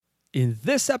In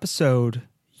this episode,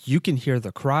 you can hear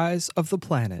the cries of the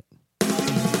planet.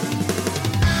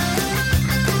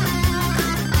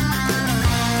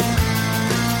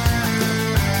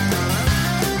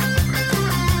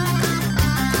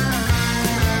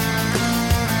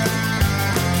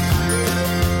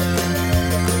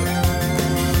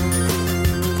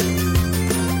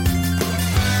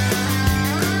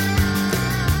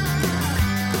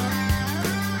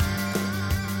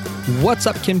 What's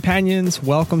up, Companions?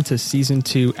 Welcome to Season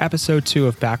 2, Episode 2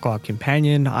 of Backlog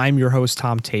Companion. I'm your host,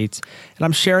 Tom Tate, and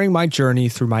I'm sharing my journey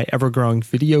through my ever-growing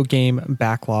video game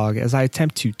backlog as I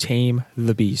attempt to tame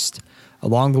the beast.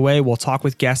 Along the way, we'll talk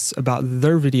with guests about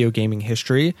their video gaming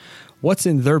history, what's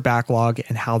in their backlog,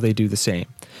 and how they do the same.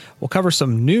 We'll cover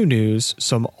some new news,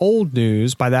 some old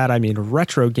news, by that I mean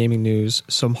retro gaming news,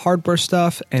 some hardware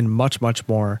stuff, and much, much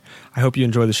more. I hope you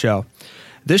enjoy the show.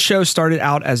 This show started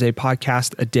out as a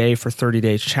podcast a day for 30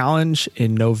 days challenge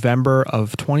in November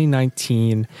of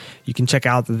 2019. You can check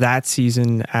out that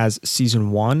season as season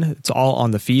 1. It's all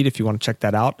on the feed if you want to check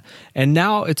that out. And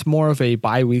now it's more of a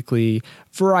bi-weekly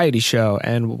variety show,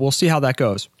 and we'll see how that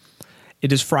goes.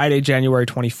 It is Friday, January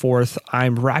 24th.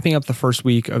 I'm wrapping up the first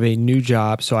week of a new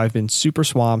job, so I've been super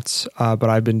swamped, but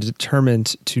I've been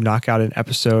determined to knock out an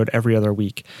episode every other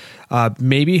week.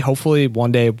 Maybe, hopefully,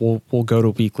 one day we'll go to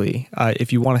weekly.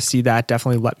 If you want to see that,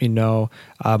 definitely let me know.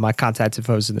 My contact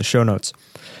info is in the show notes.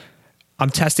 I'm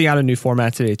testing out a new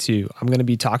format today, too. I'm going to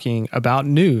be talking about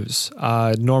news.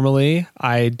 Normally,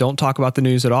 I don't talk about the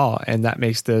news at all, and that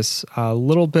makes this a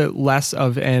little bit less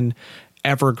of an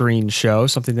evergreen show,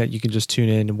 something that you can just tune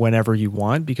in whenever you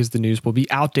want because the news will be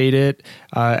outdated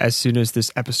as soon as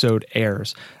this episode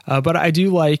airs. But I do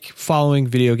like following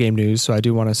video game news, so I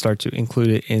do want to start to include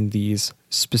it in these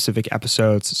specific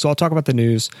episodes. So I'll talk about the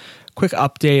news, quick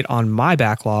update on my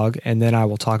backlog, and then I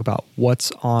will talk about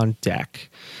what's on deck.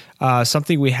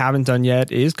 Something we haven't done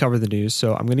yet is cover the news,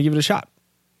 so I'm going to give it a shot.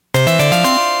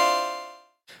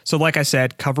 So like I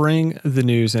said, covering the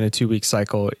news in a 2-week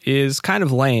cycle is kind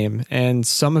of lame, and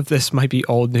some of this might be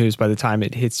old news by the time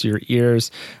it hits your ears.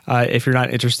 If you're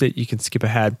not interested, you can skip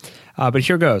ahead. But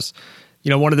here goes. You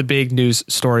know, one of the big news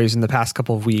stories in the past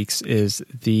couple of weeks is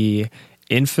the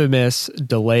infamous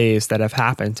delays that have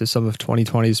happened to some of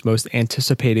 2020's most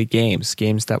anticipated games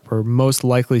that were most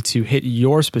likely to hit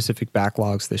your specific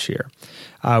backlogs this year.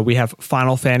 We have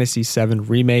Final Fantasy VII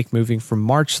Remake moving from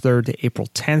March 3rd to April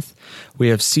 10th. We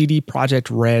have CD Projekt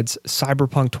Red's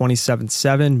Cyberpunk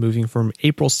 2077 moving from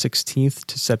April 16th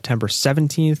to September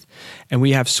 17th. And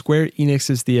we have Square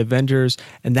Enix's The Avengers,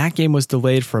 and that game was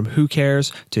delayed from who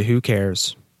cares to who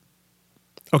cares.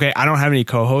 Okay, I don't have any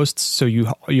co-hosts, so you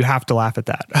have to laugh at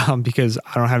that because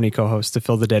I don't have any co-hosts to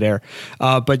fill the dead air.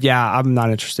 But yeah, I'm not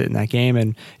interested in that game,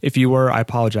 and if you were, I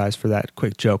apologize for that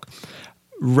quick joke.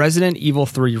 Resident Evil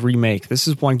 3 Remake. This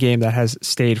is one game that has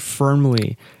stayed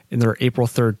firmly in their April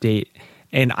 3rd date,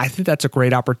 and I think that's a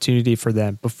great opportunity for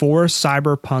them. Before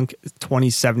Cyberpunk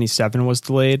 2077 was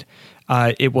delayed,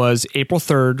 it was April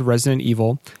 3rd, Resident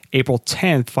Evil, April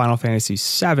 10th, Final Fantasy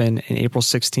VII, and April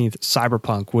 16th,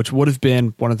 Cyberpunk, which would have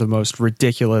been one of the most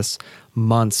ridiculous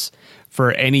months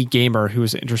for any gamer who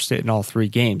was interested in all three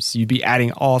games. You'd be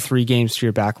adding all three games to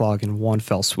your backlog in one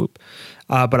fell swoop.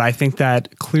 But I think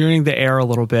that clearing the air a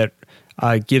little bit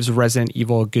gives Resident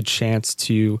Evil a good chance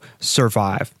to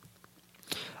survive.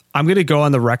 I'm going to go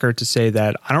on the record to say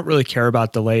that I don't really care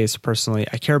about delays personally.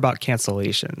 I care about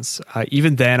cancellations.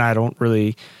 Even then, I don't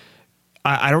really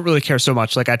care so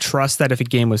much. Like, I trust that if a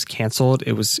game was canceled,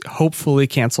 it was hopefully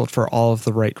canceled for all of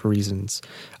the right reasons.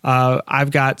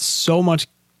 I've got so much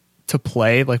to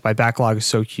play. Like, my backlog is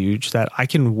so huge that I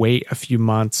can wait a few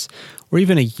months or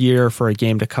even a year for a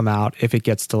game to come out if it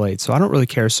gets delayed. So I don't really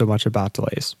care so much about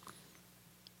delays.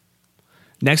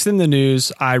 Next in the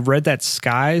news, I read that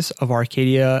Skies of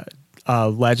Arcadia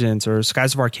Legends, or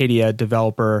Skies of Arcadia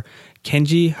developer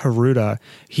Kenji Haruta,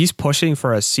 he's pushing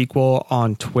for a sequel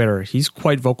on Twitter. He's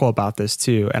quite vocal about this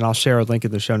too, and I'll share a link in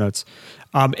the show notes.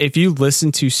 If you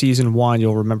listen to Season 1,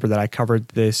 you'll remember that I covered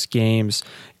this game's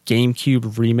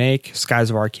GameCube remake,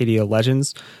 Skies of Arcadia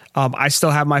Legends. I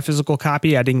still have my physical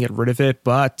copy. I didn't get rid of it,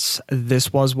 but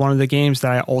this was one of the games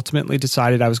that I ultimately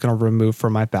decided I was going to remove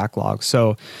from my backlog.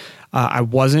 So I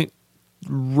wasn't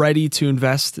ready to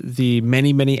invest the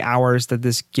many, many hours that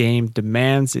this game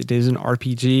demands. It is an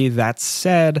RPG. That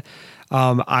said,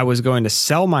 I was going to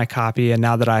sell my copy, and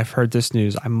now that I've heard this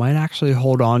news, I might actually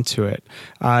hold on to it.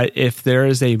 If there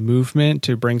is a movement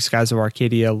to bring Skies of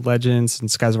Arcadia Legends and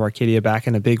Skies of Arcadia back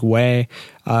in a big way,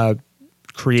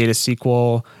 create a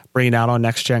sequel, bring it out on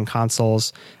next-gen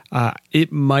consoles.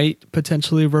 It might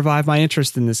potentially revive my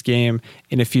interest in this game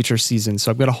in a future season,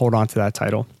 so I'm going to hold on to that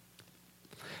title.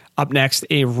 Up next,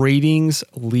 a ratings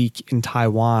leak in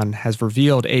Taiwan has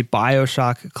revealed a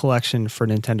BioShock collection for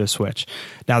Nintendo Switch.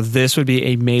 Now, this would be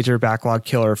a major backlog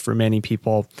killer for many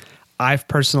people. I've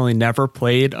personally never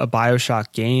played a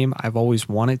BioShock game. I've always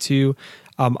wanted to.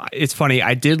 It's funny,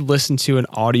 I did listen to an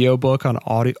audiobook on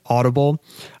Audible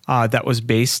that was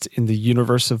based in the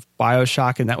universe of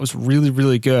BioShock, and that was really,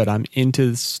 really good. I'm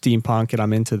into steampunk and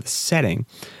I'm into the setting.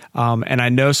 And I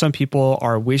know some people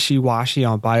are wishy-washy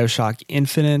on BioShock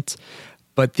Infinite,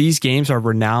 but these games are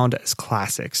renowned as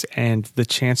classics, and the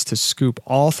chance to scoop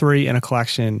all three in a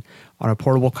collection on a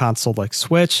portable console like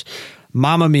Switch,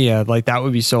 mamma mia, like that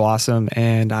would be so awesome,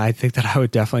 and I think that I would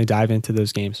definitely dive into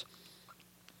those games.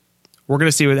 We're going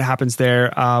to see what happens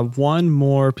there. One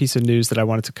more piece of news that I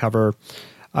wanted to cover.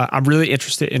 I'm really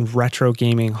interested in retro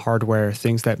gaming hardware,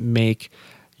 things that make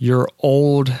your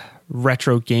old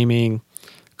retro gaming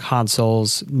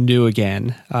consoles new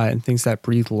again, and things that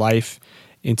breathe life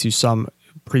into some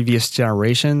previous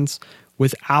generations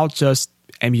without just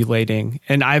emulating.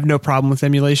 And I have no problem with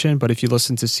emulation, but if you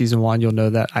listen to season 1, you'll know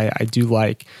that I do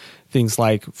like things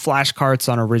like flash carts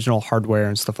on original hardware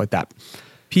and stuff like that.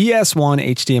 PS1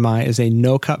 HDMI is a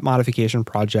no-cut modification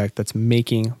project that's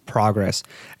making progress.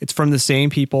 It's from the same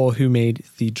people who made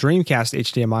the Dreamcast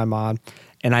HDMI mod,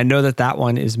 and I know that that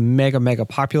one is mega, mega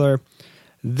popular.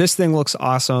 This thing looks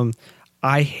awesome.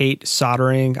 I hate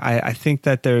soldering. I think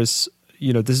that there's,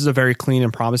 this is a very clean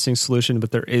and promising solution,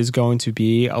 but there is going to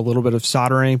be a little bit of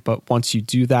soldering. But once you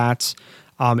do that,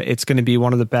 it's going to be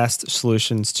one of the best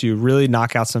solutions to really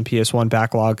knock out some PS1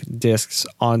 backlog discs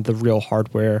on the real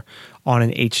hardware on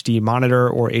an HD monitor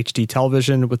or HD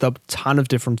television with a ton of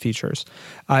different features.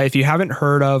 If you haven't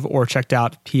heard of or checked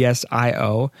out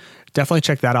PSIO, definitely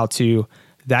check that out too.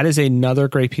 That is another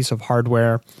great piece of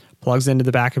hardware. Plugs into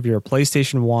the back of your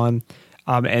PlayStation 1.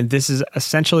 And this is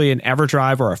essentially an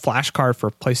EverDrive or a flash card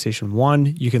for PlayStation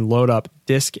 1. You can load up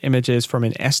disc images from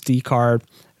an SD card.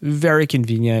 Very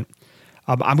convenient.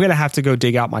 I'm going to have to go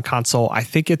dig out my console. I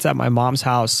think it's at my mom's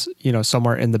house,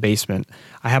 somewhere in the basement.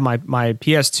 I have my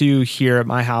PS2 here at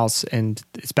my house, and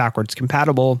it's backwards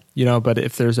compatible, but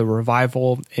if there's a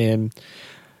revival in,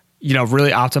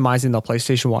 really optimizing the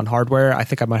PlayStation 1 hardware, I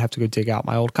think I might have to go dig out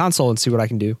my old console and see what I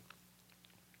can do.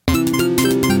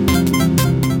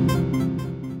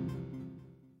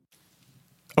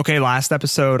 Okay, last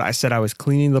episode, I said I was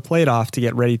cleaning the plate off to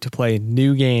get ready to play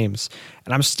new games,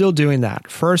 and I'm still doing that.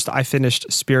 First, I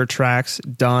finished Spirit Tracks,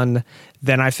 done.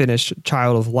 Then I finished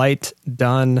Child of Light,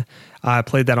 done. I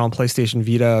played that on PlayStation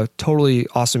Vita. Totally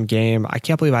awesome game. I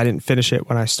can't believe I didn't finish it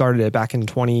when I started it back in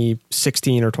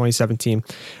 2016 or 2017.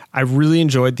 I really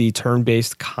enjoyed the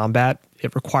turn-based combat.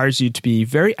 It requires you to be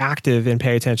very active and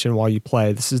pay attention while you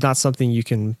play. This is not something you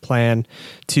can plan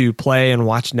to play and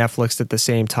watch Netflix at the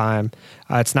same time.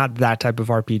 It's not that type of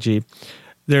RPG.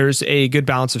 There's a good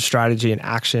balance of strategy and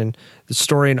action. The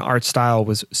story and art style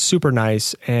was super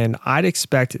nice, and I'd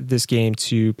expect this game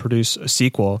to produce a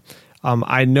sequel.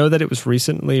 I know that it was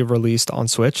recently released on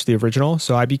Switch, the original,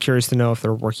 so I'd be curious to know if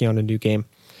they're working on a new game.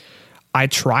 I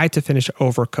tried to finish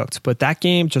Overcooked, but that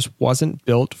game just wasn't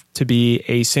built to be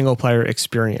a single-player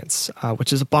experience,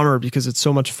 which is a bummer because it's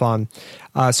so much fun.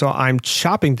 So I'm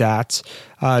chopping that,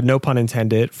 no pun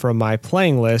intended, from my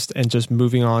playing list and just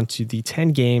moving on to the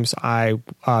 10 games I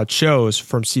chose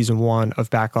from Season 1 of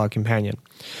Backlog Companion.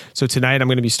 So tonight I'm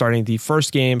going to be starting the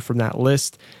first game from that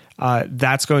list.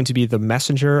 That's going to be The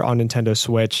Messenger on Nintendo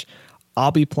Switch.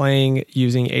 I'll be playing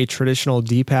using a traditional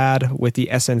D-pad with the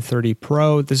SN30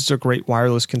 Pro. This is a great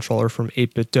wireless controller from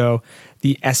 8BitDo,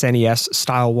 the SNES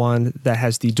style one that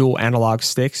has the dual analog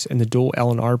sticks and the dual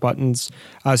L and R buttons.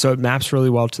 So it maps really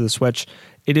well to the Switch.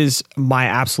 It is my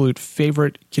absolute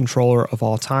favorite controller of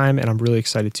all time, and I'm really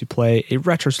excited to play a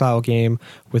retro style game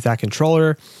with that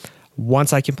controller.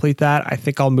 Once I complete that, I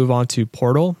think I'll move on to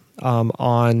Portal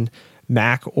on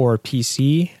Mac or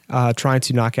PC, trying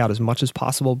to knock out as much as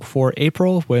possible before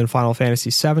April when Final Fantasy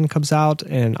VII comes out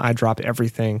and I drop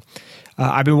everything.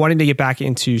 I've been wanting to get back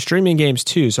into streaming games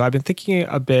too, so I've been thinking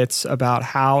a bit about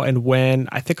how and when.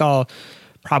 I think I'll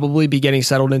probably be getting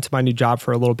settled into my new job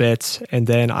for a little bit, and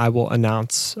then I will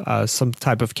announce some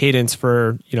type of cadence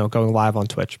for going live on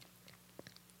Twitch.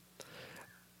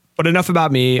 But enough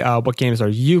about me. What games are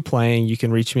you playing? You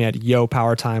can reach me at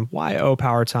YoPowerTime,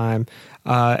 YoPowerTime,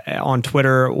 on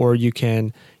Twitter, or you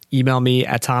can email me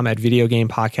at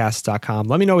tom@videogamepodcast.com.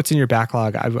 Let me know what's in your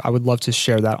backlog. I would love to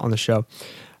share that on the show.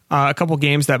 A couple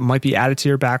games that might be added to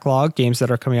your backlog, games that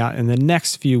are coming out in the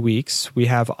next few weeks. We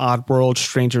have Oddworld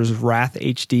Stranger's Wrath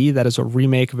HD. That is a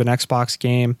remake of an Xbox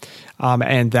game,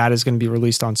 and that is going to be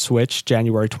released on Switch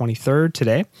January 23rd,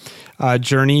 today.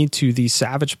 Journey to the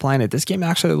Savage Planet. This game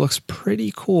actually looks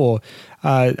pretty cool.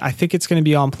 I think it's going to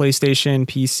be on PlayStation,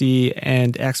 PC,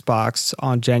 and Xbox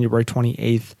on January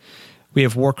 28th. We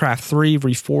have Warcraft 3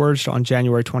 Reforged on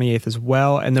January 28th as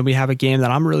well. And then we have a game that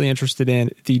I'm really interested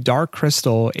in, The Dark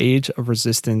Crystal Age of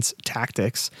Resistance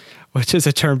Tactics, which is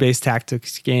a turn-based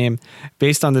tactics game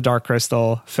based on The Dark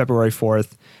Crystal, February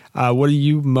 4th. What are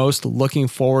you most looking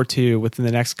forward to within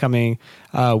the next coming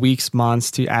weeks,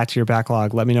 months to add to your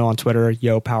backlog? Let me know on Twitter,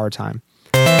 YoPowerTime.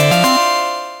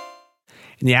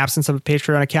 In the absence of a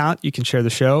Patreon account, you can share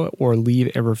the show or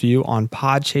leave a review on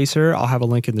Podchaser. I'll have a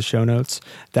link in the show notes.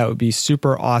 That would be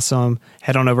super awesome.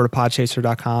 Head on over to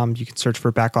podchaser.com. You can search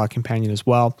for Backlog Companion as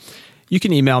well. You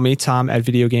can email me,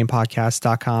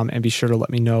 tom@videogamepodcast.com, and be sure to let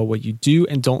me know what you do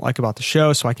and don't like about the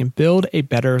show so I can build a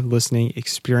better listening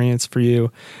experience for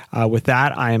you. With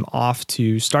that, I am off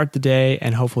to start the day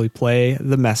and hopefully play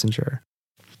The Messenger.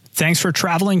 Thanks for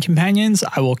traveling, companions.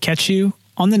 I will catch you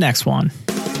on the next one.